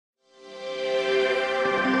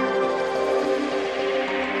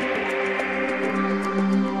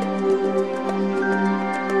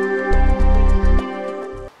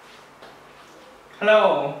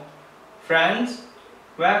Friends,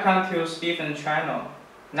 welcome to Stephen's channel.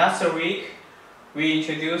 Last week, we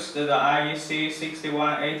introduced the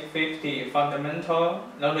IEC61850 fundamental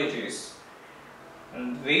knowledges.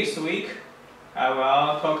 And this week, I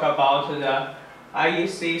will talk about the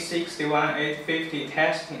IEC61850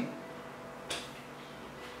 testing.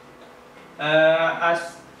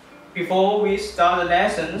 Before we start the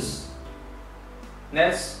lessons,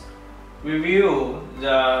 let's review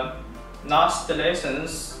the last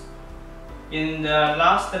lessons. In the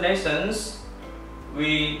last lessons,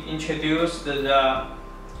 we introduced the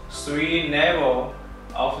three levels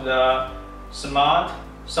of the smart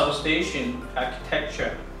substation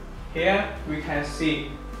architecture. Here we can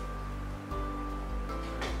see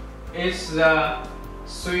it's the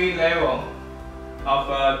three levels of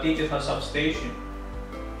a digital substation.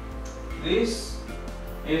 This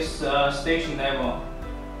is station level,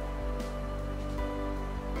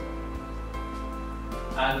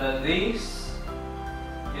 and this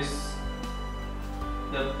is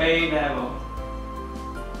the bay level,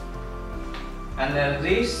 and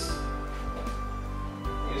this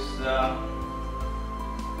is the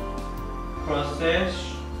process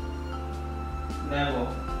level.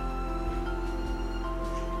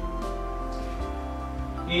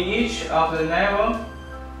 In each of the level,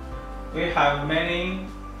 we have many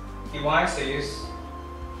devices.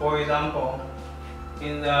 For example,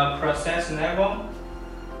 in the process level,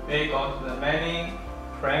 we got the many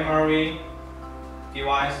primary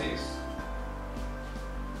devices.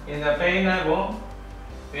 In the bay level,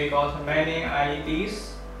 we got many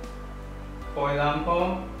IEDs. For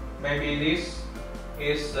example, maybe this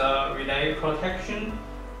is a relay protection,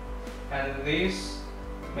 and this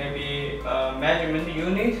may be a measurement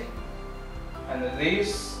unit, and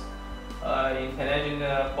this intelligent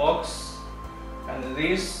box, and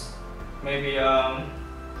this may be a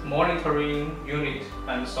monitoring unit,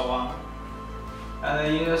 and so on.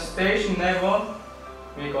 And in the station level,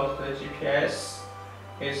 we got the GPS.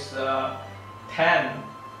 It's 10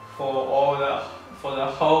 for the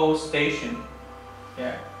whole station.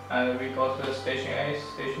 Yeah, and we got the station A,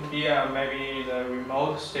 station B, and maybe the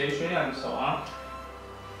remote station, and so on.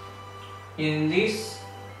 In this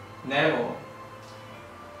level,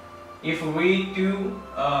 if we do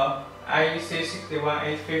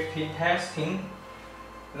IEC61850 testing,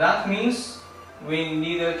 that means we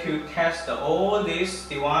need to test all these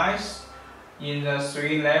devices in the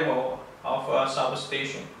three levels of a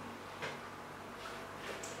substation.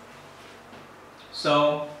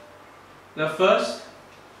 So, the first,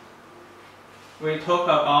 we talk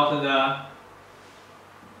about the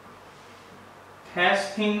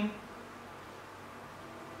testing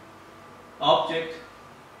object.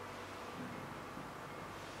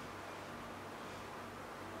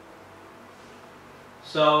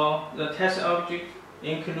 So the test object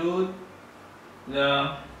include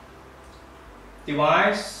the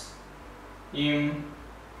device in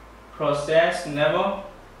process level,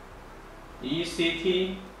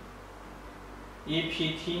 ECT,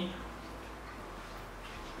 EPT,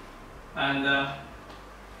 and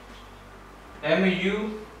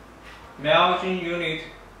MU, merging unit,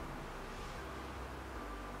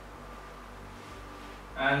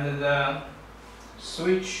 and the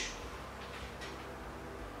switch,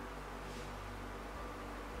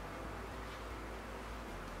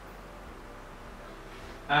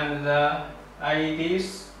 and the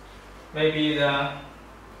IEDs, maybe the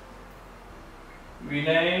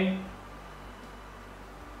relay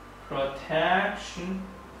protection,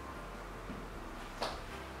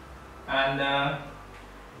 and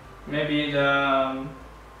maybe the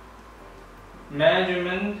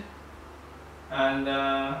measurement and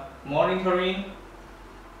monitoring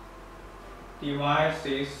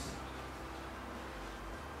devices,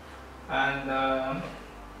 and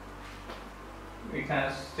we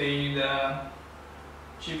can see the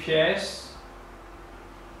GPS,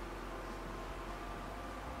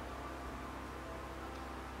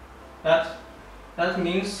 that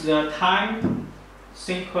means the time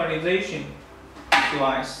synchronization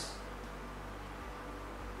device.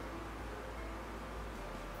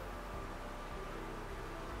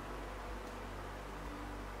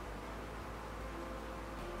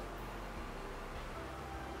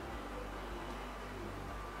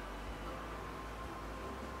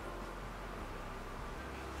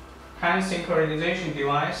 Time synchronization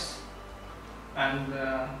device, and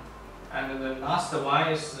the last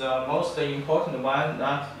one is the most important one,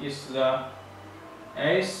 that is the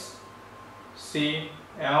SCL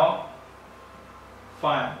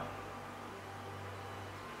file.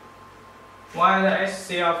 Why the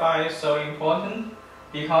SCL file is so important?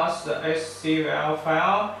 Because the SCL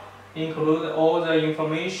file include all the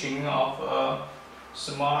information of a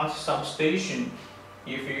smart substation.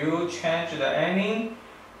 If you change any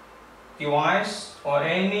device or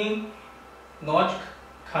any logic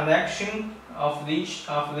connection of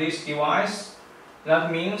this device,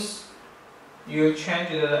 that means you change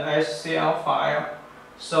the SCL file.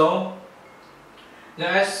 So the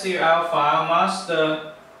SCL file must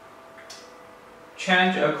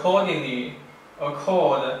change accordingly,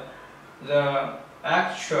 accord the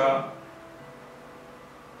actual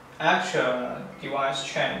device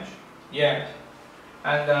change. Yeah.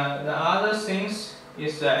 And the other things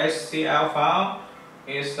is the SCL file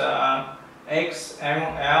is the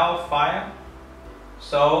XML file.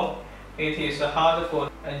 So it is hard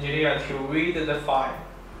for engineer to read the file.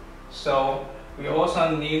 So we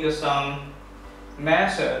also need some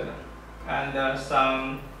method and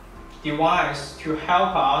some device to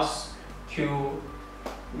help us to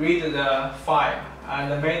read the file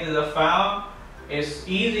and make the file is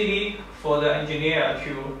easily for the engineer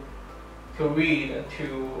to read,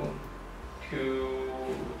 to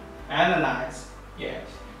analyze. Yes.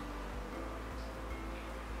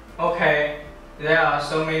 Okay, there are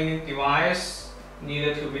so many devices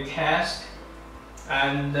needed to be tested,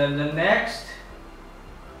 and the next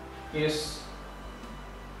is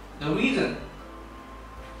the reason,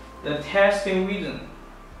 the testing reason.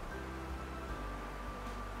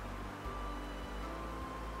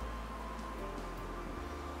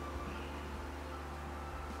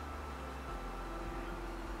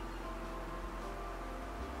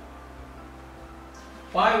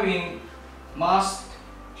 Why we must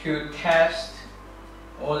to test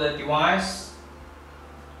all the device?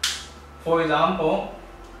 For example,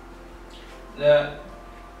 the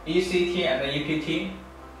ECT and the EPT,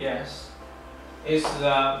 yes, is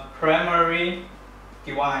the primary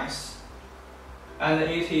device, and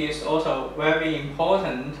it is also very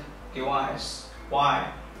important device.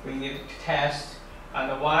 Why we need to test,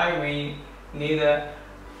 and why we need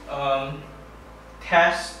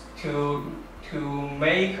test to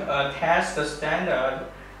make a test standard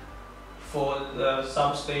for the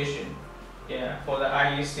substation, yeah, for the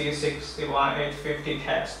IEC61850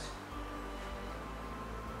 test.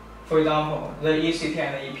 For example, the ECT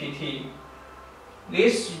and the EPT.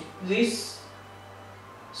 This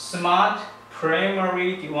smart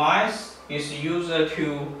primary device is used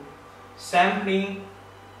to sampling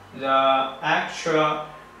the actual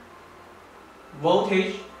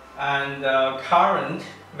voltage and current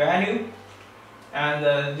value, and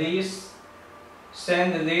this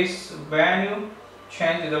send this value,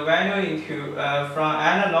 change the value into from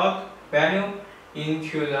analog value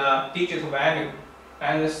into the digital value,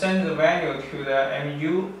 and send the value to the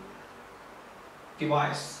MU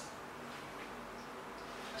device.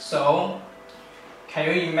 So,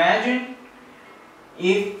 can you imagine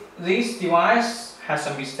if this device has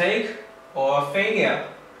a mistake or a failure?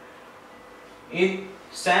 It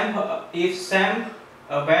sample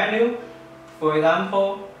a value, for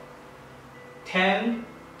example, 10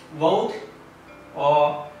 volt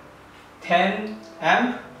or 10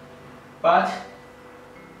 amp, but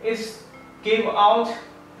it give out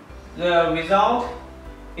the result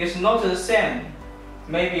is not the same.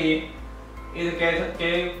 Maybe it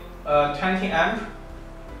gave 20 amp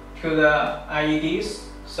to the IEDs,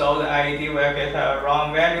 so the IED will get a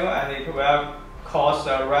wrong value and it will cause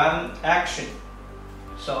a run action.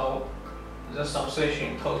 So the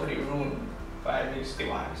substation totally ruined by this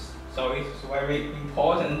device. So it is very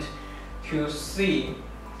important to see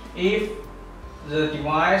if the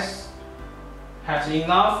device has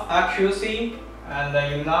enough accuracy and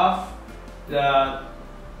enough the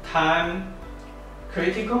time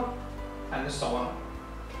critical, and so on.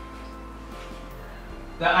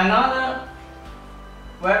 Another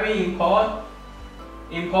very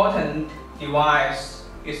important device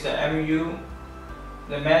is the MU,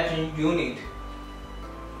 the measuring unit.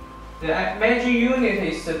 The measuring unit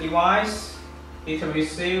is the device, it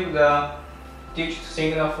receives the digital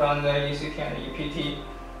signal from the ECT and EPT,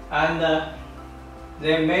 and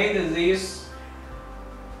they made this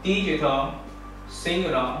digital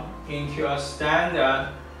signal into a standard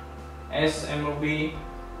SMV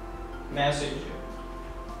message.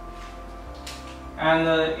 And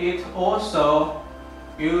it also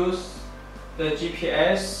uses the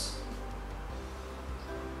GPS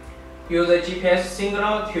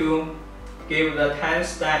signal to give the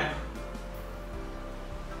timestamp.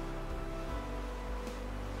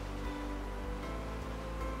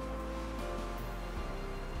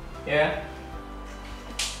 Yeah.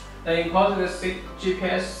 The important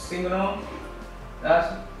GPS signal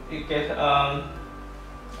that it get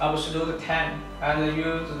absolute 10, and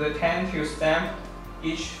use the 10 to stamp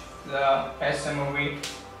each the SMV.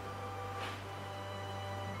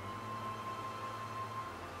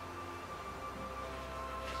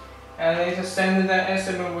 And it sends the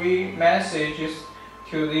SMV messages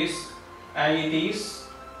to these IEDs.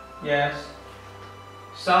 Yes.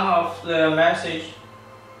 Some of the message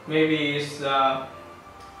maybe is the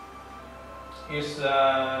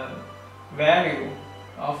value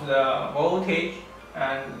of the voltage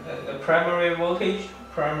and the primary voltage,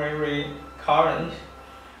 primary current,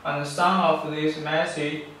 and some of this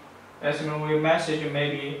message, SMV message, may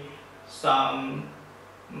be some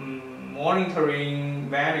monitoring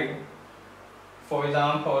value. For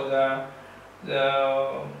example,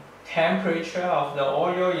 the temperature of the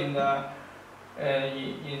oil in the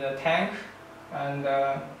tank and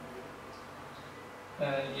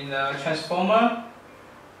in the transformer,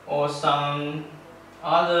 or some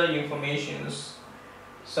other informations.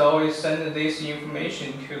 So it sends this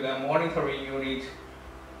information to the monitoring unit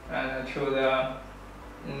and to the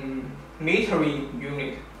metering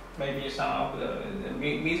unit, maybe some of the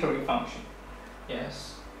metering function.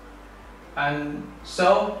 Yes. And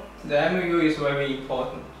so the MU is very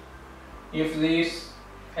important. If this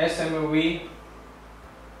SMV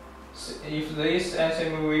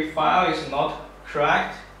file is not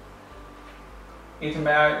correct, it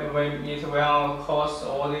will cause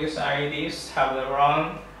all these IEDs have the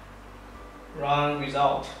wrong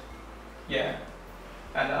result. Yeah.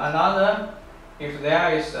 And another, if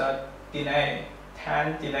there is a delay,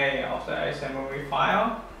 time delay of the SMV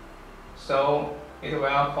file, so it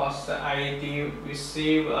will cause the IED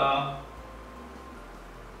receive a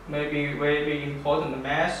maybe very important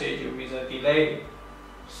message with a delay.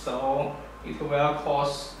 So it will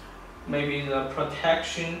cause maybe the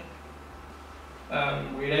protection,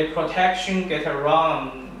 relay protection get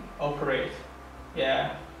wrong operate.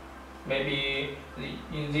 Yeah. Maybe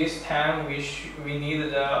in this time we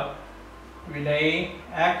need the relay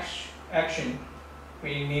action.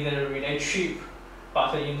 We need a relay chip,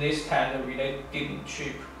 but in this time the relay didn't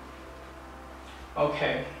chip.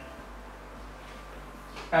 Okay.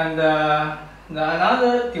 And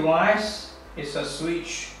another device is a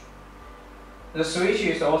switch. The switch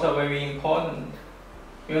is also very important.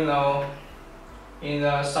 You know, in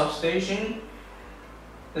the substation,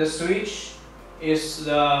 the switch is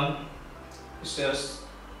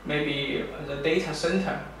maybe the data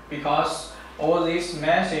center, because all this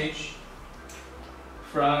message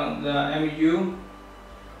from the MU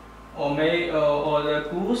or the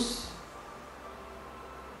goods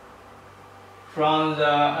from the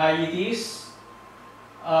IEDs,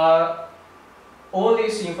 all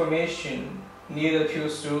this information needed to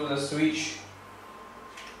through the switch.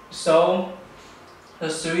 So the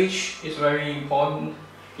switch is very important.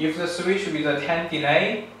 If the switch with a time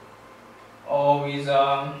delay or with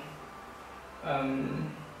a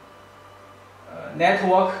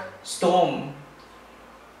network storm,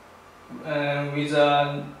 with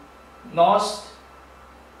a lost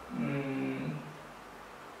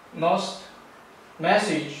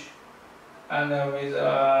message, and with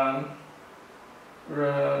a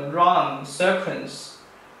wrong sequence,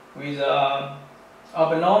 with a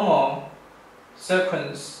abnormal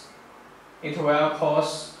sequence, it will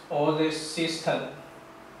cause all this system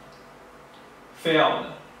failed.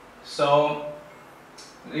 So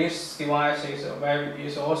this device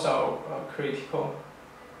is also a critical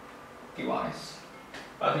device.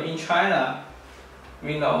 But in China,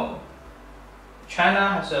 we know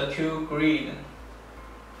China has a two grid.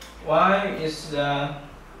 One is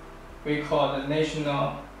we call the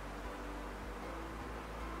national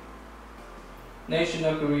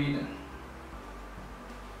grid,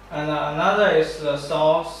 and another is the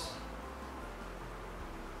south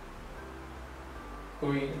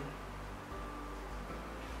grid.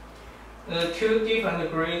 The two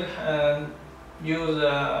different grids use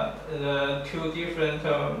the two different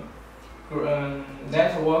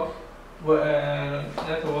network.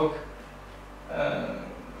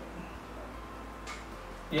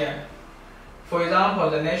 Yeah. For example,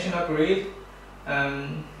 the national grid,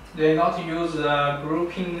 they not use the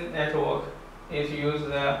grouping network. It use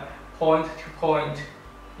the point to point.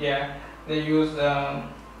 Yeah. They use the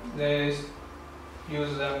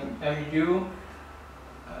MU,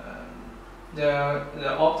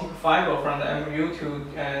 the optic fiber from the MU to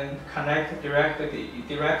connect directly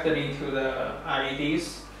to the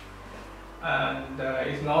IEDs, and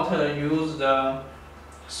it not use the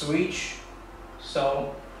switch.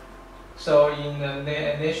 So in the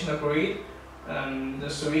national grid, the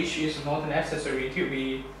switch is not necessary to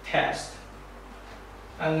be tested.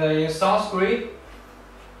 And in south grid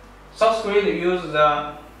use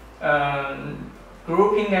the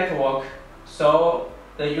grouping network. So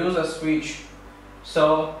the user switch.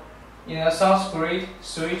 So in a source grid,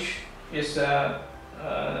 switch is the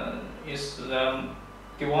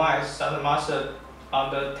device that must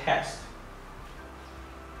under test.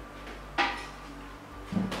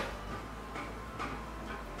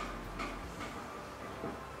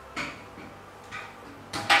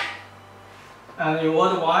 And in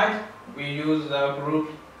worldwide, we use the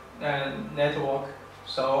group network,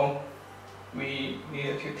 so we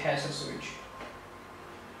need to test the switch.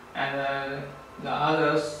 And the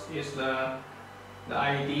others is the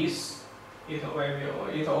IEDs.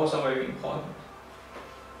 It's also very important.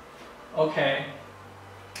 Okay.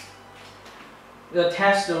 The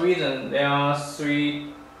test reason, there are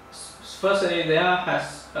three. Firstly, there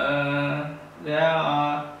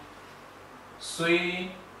are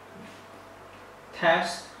three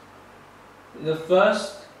tests. The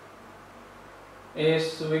first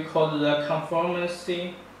is we call the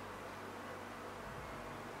conformity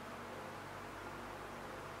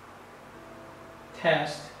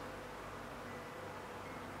test.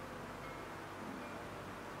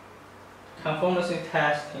 Conformity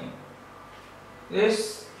testing.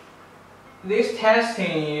 This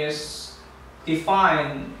testing is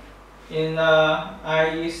defined in the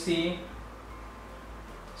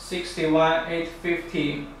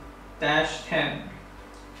IEC61850 10.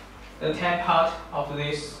 The 10 part of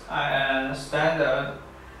this standard.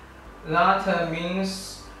 That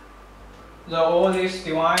means all these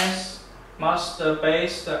devices must be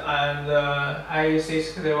based on the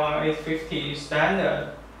IEC61850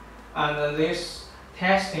 standard, and this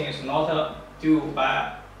testing is not due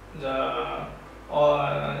by the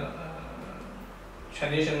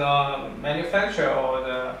traditional manufacturer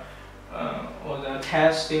or the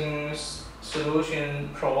testing solution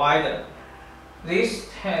provider. This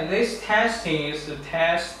testing is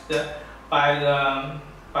tested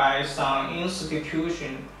by some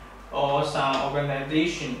institution or some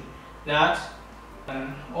organization that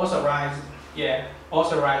authorize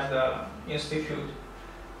the institute.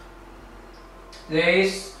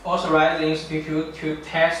 This authorized the institute to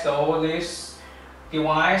test all these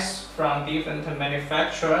devices from different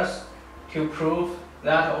manufacturers to prove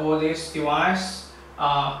that all these devices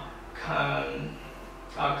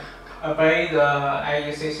obey the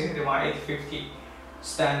IEC61850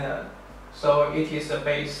 standard. So it is a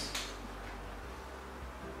base.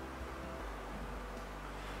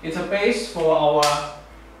 It's a base for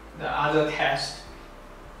the other test.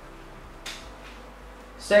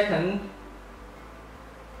 Second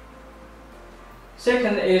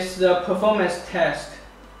is the performance test.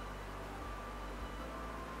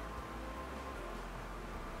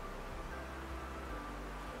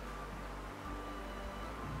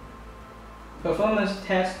 Performance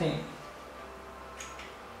testing.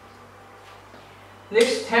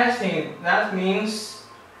 This testing, that means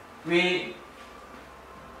we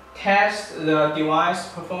test the device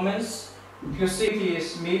performance to see if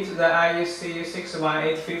it meets the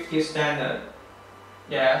IEC61850 standard.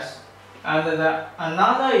 Yes. And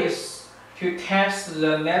another is to test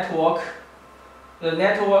the network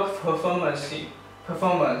performance.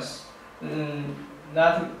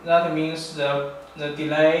 That means the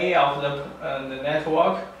delay of the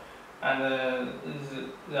network and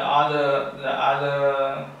the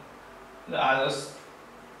others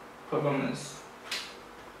performance.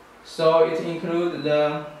 So it includes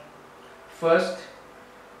the first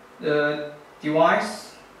the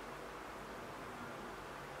device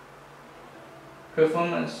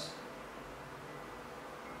performance,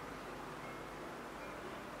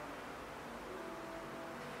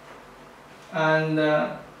 and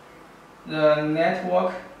the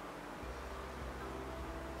network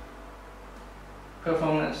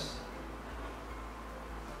performance.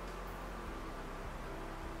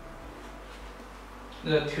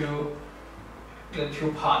 The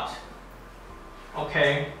two part.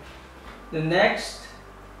 Okay. The next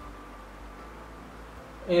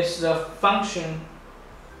is the functional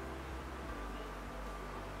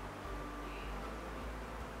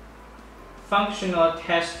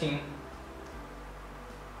testing.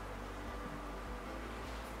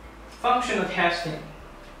 Functional testing.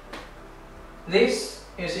 This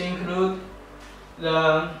is include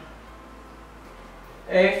the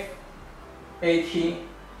FAT.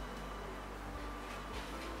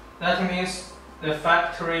 That means the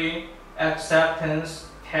factory acceptance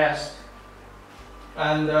test,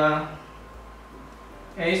 and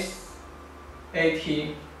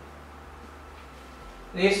SAT.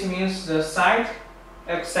 This means the site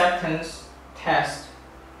acceptance test,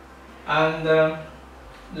 and the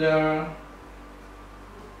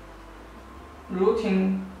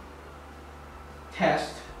routing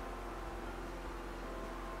test.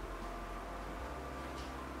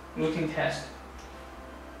 routine test.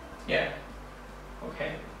 Yeah.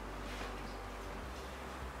 Okay.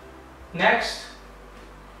 Next,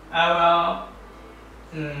 I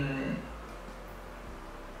will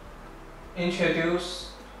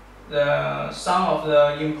introduce some of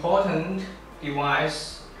the important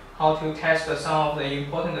device, how to test some of the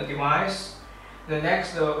important device. The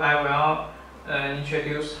next, I will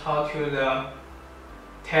introduce how to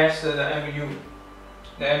test the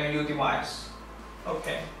MU device.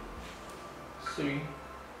 Okay. 3.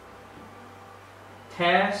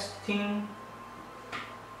 Testing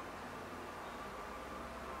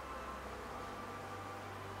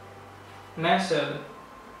method.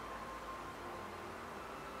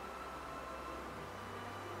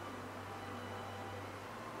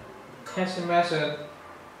 Testing method.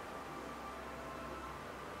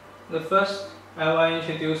 The first, I will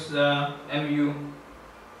introduce the MU,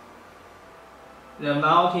 the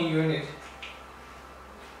multi-unit.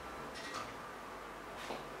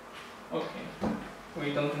 Okay,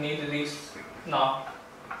 we don't need this now.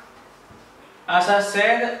 As I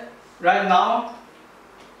said, right now,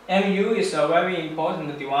 MU is a very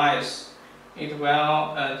important device. It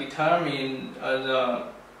will determine the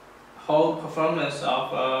whole performance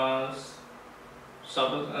of a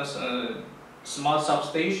smart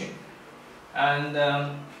substation. And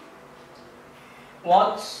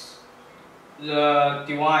what's the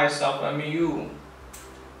device of MU?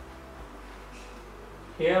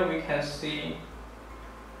 Here we can see,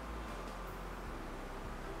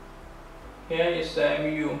 here is the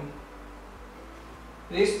MU.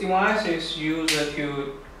 This device is used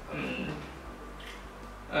to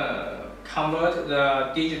convert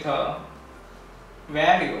the digital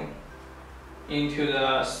value into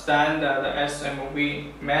the standard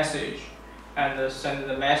SMV message and send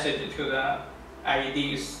the message to the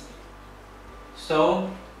IEDs.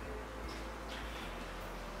 So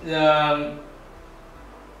the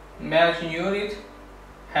multi-unit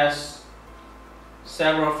has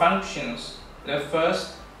several functions. The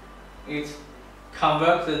first is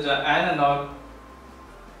convert the analog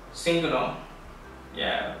signal,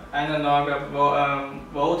 analog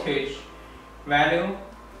voltage value,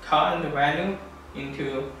 current value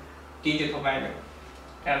into digital value.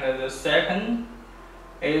 And the second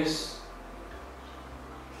is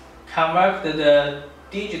convert the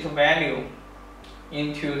digital value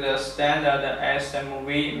into the standard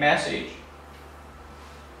SMV message.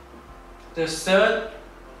 The third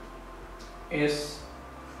is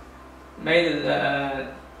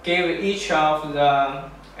give each of the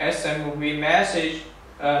SMV message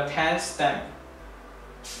a timestamp.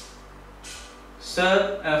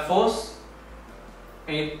 Fourth,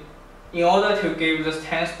 in order to give this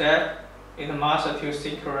timestamp, it must to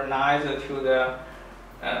synchronize to the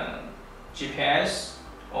GPS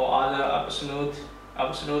or other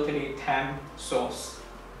absolutely time source.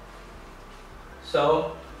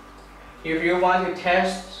 So, if you want to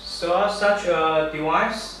test such a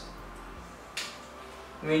device,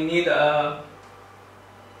 we need a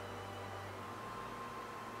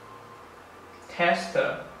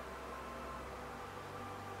tester.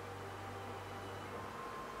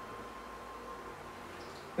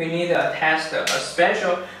 We need a tester, a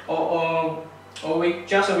special, or we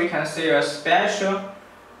can say a special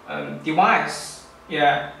device.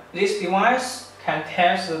 Yeah, this device can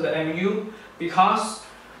test the MU because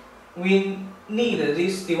we need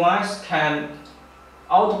this device can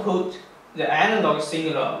output the analog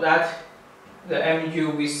signal that the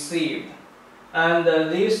MU received, and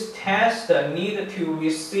this tester need to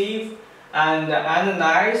receive and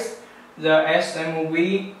analyze the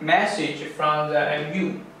SMV message from the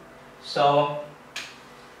MU. So,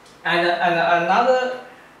 and another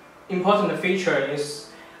important feature is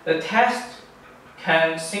the test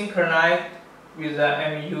can synchronize with the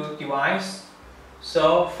MU device.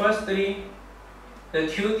 So, firstly, the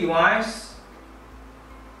two devices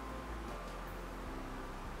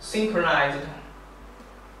synchronized,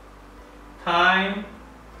 time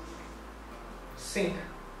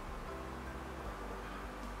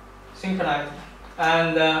synchronized,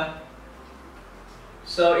 and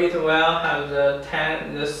so it will have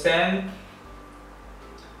the same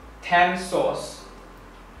time source,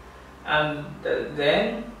 and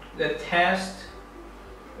then the test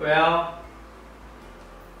will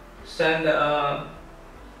send an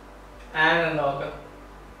analog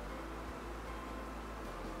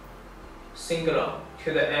signal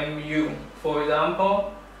to the MU. For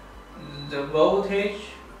example, the voltage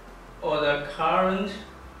or the current,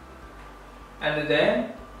 and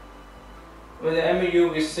then when the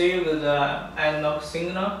MU receives the analog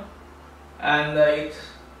signal, and it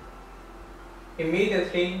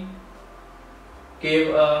immediately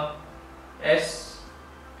give a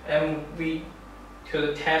SMV to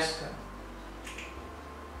the tester.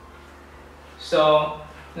 So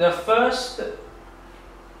the first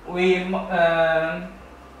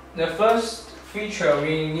feature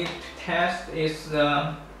we need to test is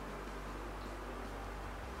the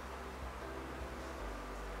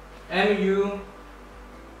MU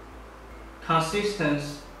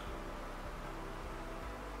consistency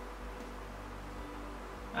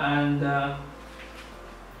and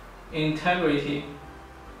integrity.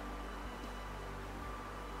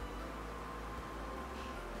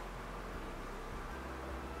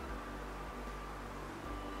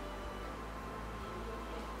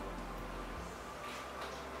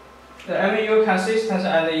 The MU consistency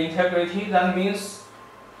and the integrity, that means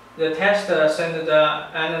the tester sends the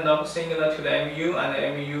analog signal to the MU and the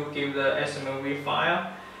MU gives the SMV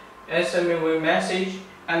file, SMV message,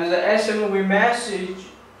 and the SMV message,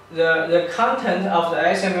 the content of the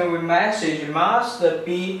SMV message must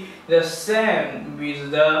be the same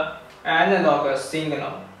with the analog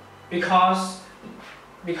signal because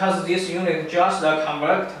this unit is just a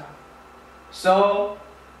converter. So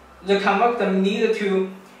the converter needs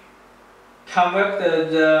to convert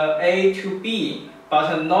the A to B,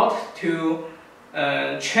 but not to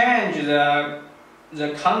change the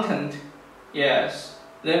content. Yes,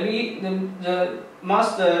 the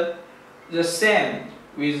must the same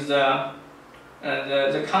with the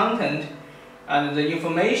content and the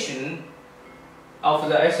information of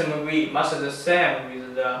the SMV must the same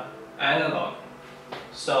with the analog.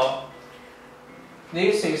 So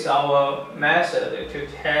this is our method to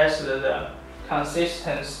test the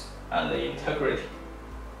consistency and the integrity.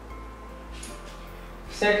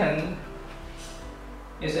 Second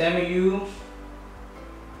is MU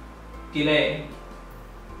delay.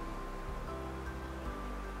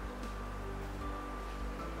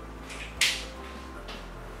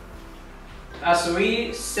 As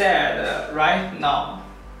we said right now,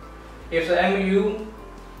 if the MU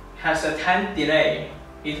has a time delay,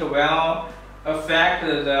 it will affect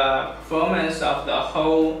the performance of the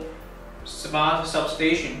whole smart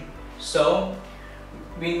substation. So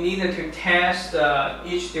we need to test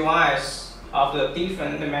each device of the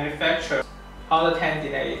different manufacturers, how the time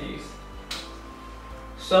delay it is.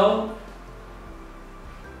 So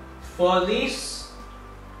for this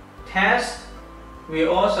test, we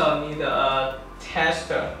also need a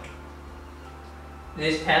tester.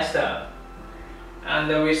 This tester,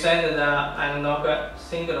 and we send the analog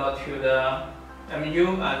signal to the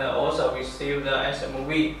MU and also receive the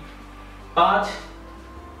SMV. But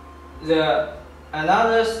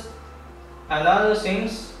another thing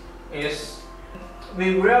is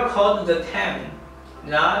we record the time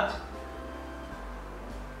that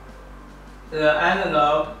the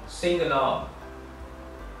analog signal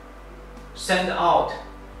sent out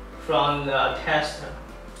from the tester.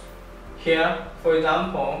 Here, for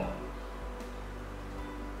example,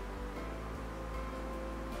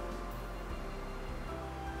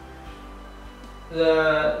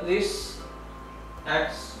 this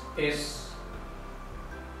X is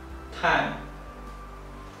time.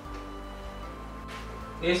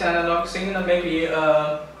 This analog signal may be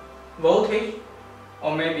a voltage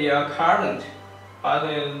or maybe a current, but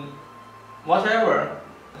whatever.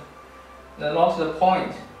 Not the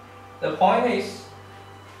point. The point is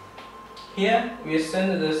here we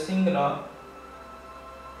send the signal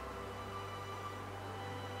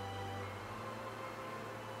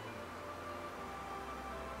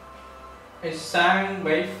a sine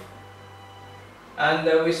wave,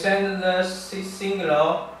 and we send the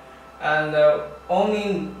signal, and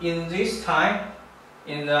only in this time,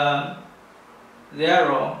 in the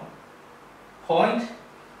 0 point,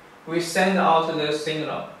 we send out the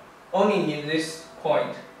signal. Only in this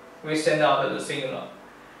point, we send out the signal,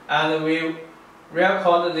 and we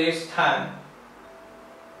record this time.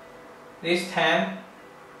 This time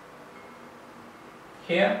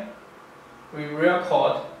here, we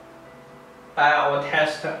record by our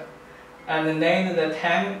tester and name the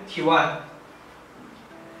time T1.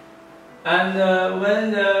 And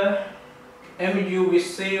when the MU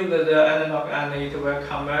receives the analog, and it will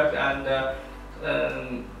convert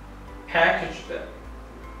and packaged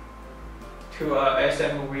to a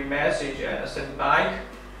SMV message and send back.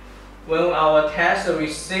 When our tester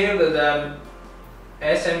receives the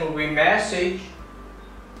SMV message,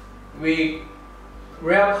 we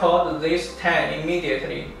record this time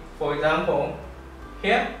immediately. For example,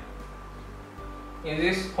 here, in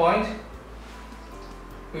this point,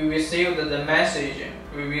 we received the message,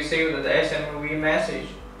 we received the SMV message.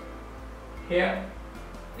 Here,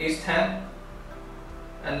 this time,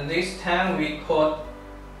 and this time we call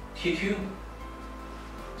T2.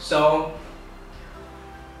 So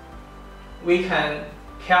we can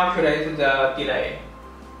calculate the delay.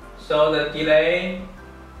 So the delay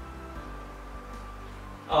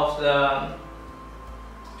of the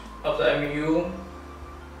MU,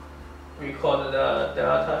 we call the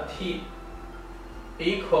delta T,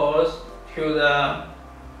 equals to the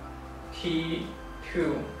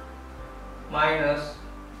T2 minus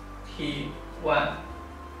T1.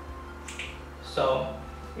 So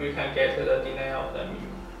we can get to the delay of the MU.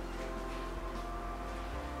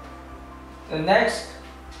 The next,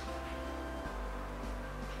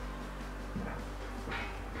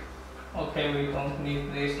 okay, we don't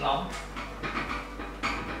need this now.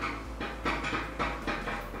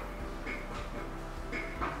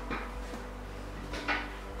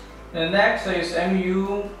 The next is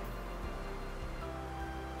MU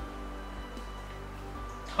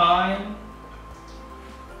time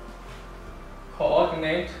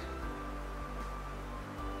coordinate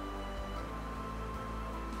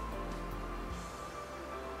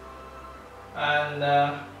and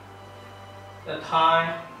the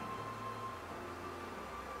time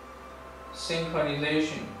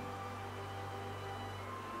synchronization.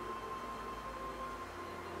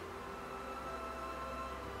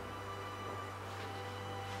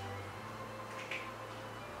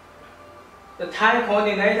 The time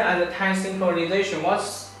coordinate and the time synchronization,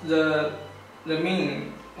 what's the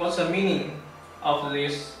meaning? What's the meaning of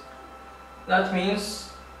this? That means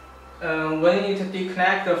when it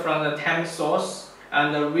disconnect from the time source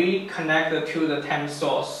and reconnect to the time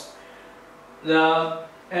source, the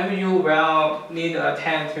MU will need a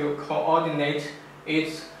time to coordinate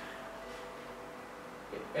its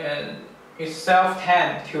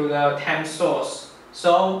self-time to the time source.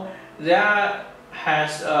 So there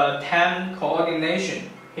has a time coordination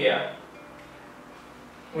here.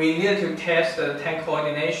 We need to test the time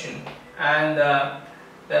coordination and the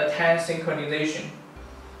time synchronization.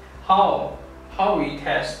 How we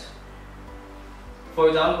test? For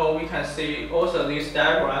example, we can see also this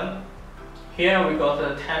diagram. Here we got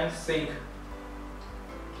the time sync,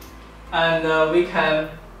 and we can,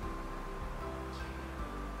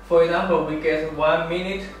 for example, we get 1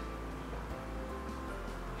 minute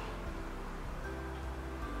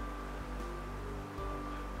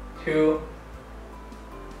to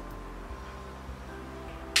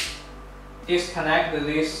disconnect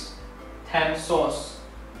this time source.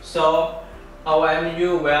 So our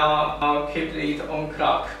MU will keep its own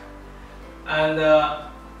clock, and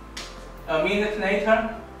a minute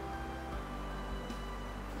later,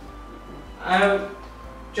 I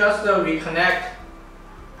just reconnect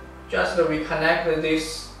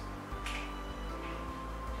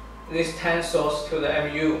this time source to the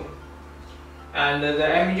MU, and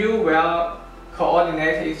the MU will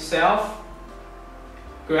coordinate itself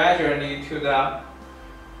gradually to the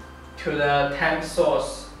time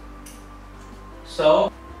source.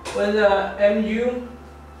 So when the MU,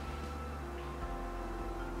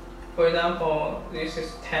 for example, this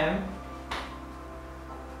is 10.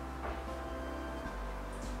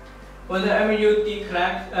 When the MU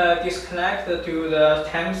disconnect to the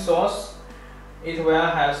time source, it will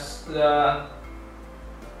has the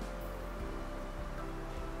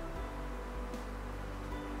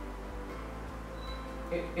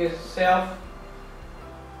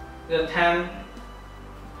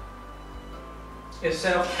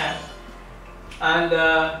time, and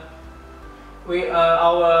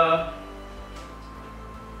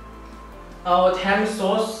our time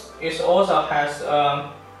source also has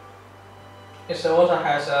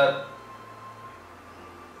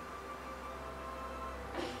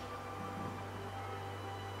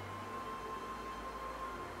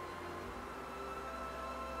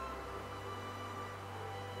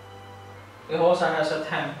a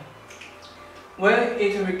time. When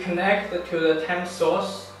it reconnects to the time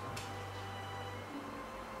source,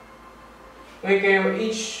 we give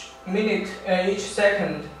each minute, each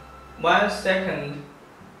second, 1 second.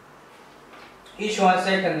 Each 1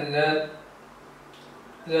 second,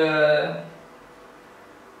 the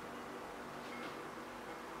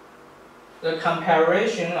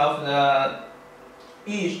comparison of the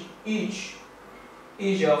each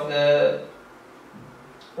of the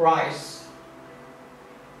rise.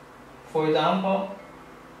 For example,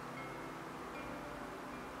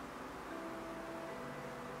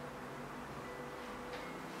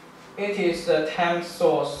 it is the time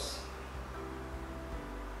source,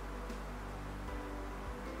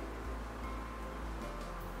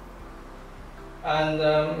 and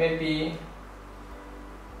maybe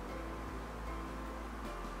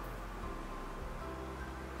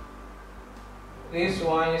this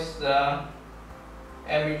one is the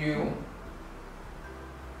MU.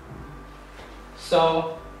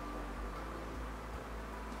 So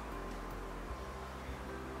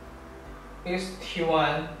it's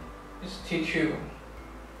T1, it's T2.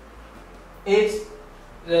 It's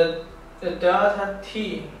the delta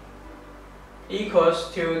T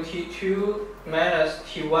equals to T2 minus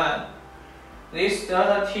T1. This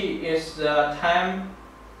delta T is the time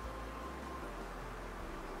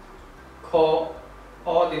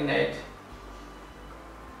coordinate.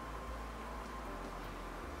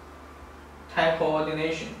 Time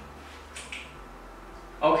coordination.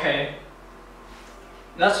 Okay,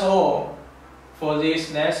 that's all for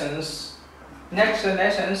these lessons. Next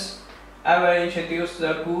lessons, I will introduce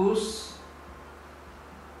the goose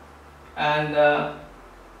and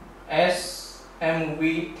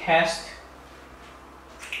SMV test.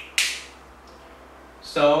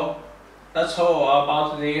 So that's all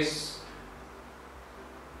about this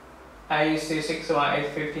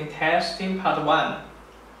IEC61850 Testing Part 1.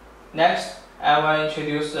 Next, I will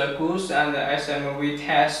introduce the goose and the SMV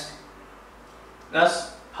test.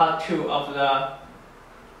 That's Part 2 of the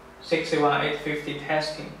 61850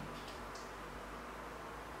 testing.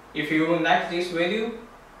 If you like this video,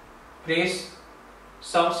 please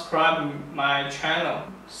subscribe my channel.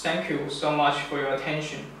 Thank you so much for your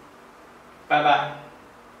attention. Bye bye.